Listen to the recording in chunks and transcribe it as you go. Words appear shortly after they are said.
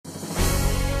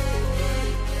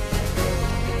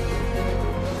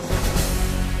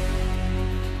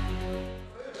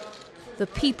The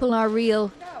people are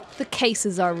real, the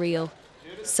cases are real.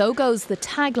 So goes the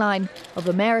tagline of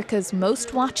America's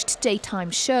most watched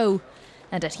daytime show.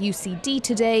 And at UCD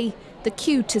today, the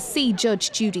queue to see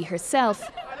Judge Judy herself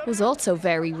was also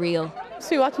very real. I've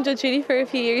been watching Judge Judy for a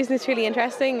few years and it's really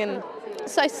interesting, and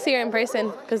it's nice to see her in person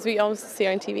because we always see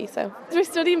her on TV. So we're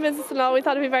studying business and law. We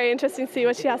thought it'd be very interesting to see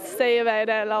what she has to say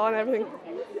about law and everything.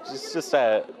 She's just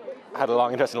had a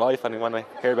long, interesting life, and we want to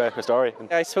hear about her story.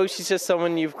 I suppose she's just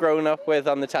someone you've grown up with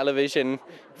on the television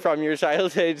from your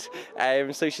childhood,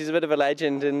 so she's a bit of a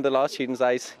legend in the law students'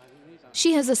 eyes.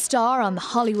 She has a star on the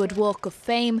Hollywood Walk of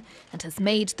Fame and has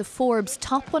made the Forbes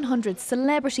Top 100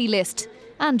 celebrity list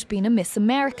and been a Miss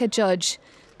America judge.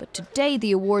 But today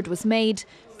the award was made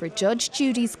for Judge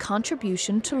Judy's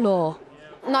contribution to law.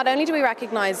 Not only do we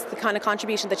recognise the kind of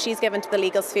contribution that she's given to the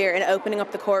legal sphere in opening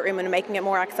up the courtroom and making it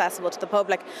more accessible to the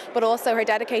public, but also her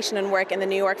dedication and work in the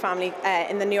New York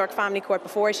Family Court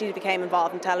before she became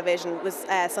involved in television was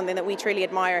something that we truly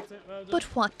admire. But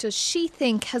what does she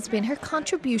think has been her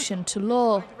contribution to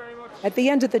law? At the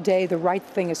end of the day, the right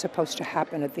thing is supposed to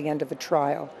happen at the end of a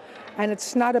trial. And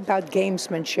it's not about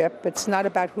gamesmanship. It's not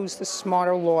about who's the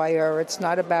smarter lawyer. It's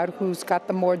not about who's got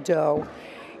the more dough.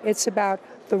 It's about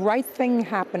the right thing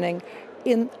happening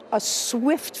in a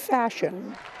swift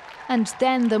fashion. And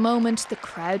then the moment the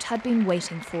crowd had been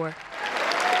waiting for.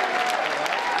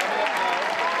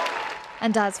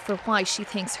 And as for why she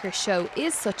thinks her show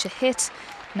is such a hit,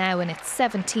 now in its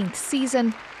 17th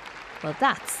season, well,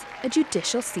 that's a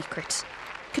judicial secret.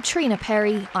 Katrina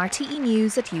Perry, RTE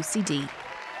News at UCD.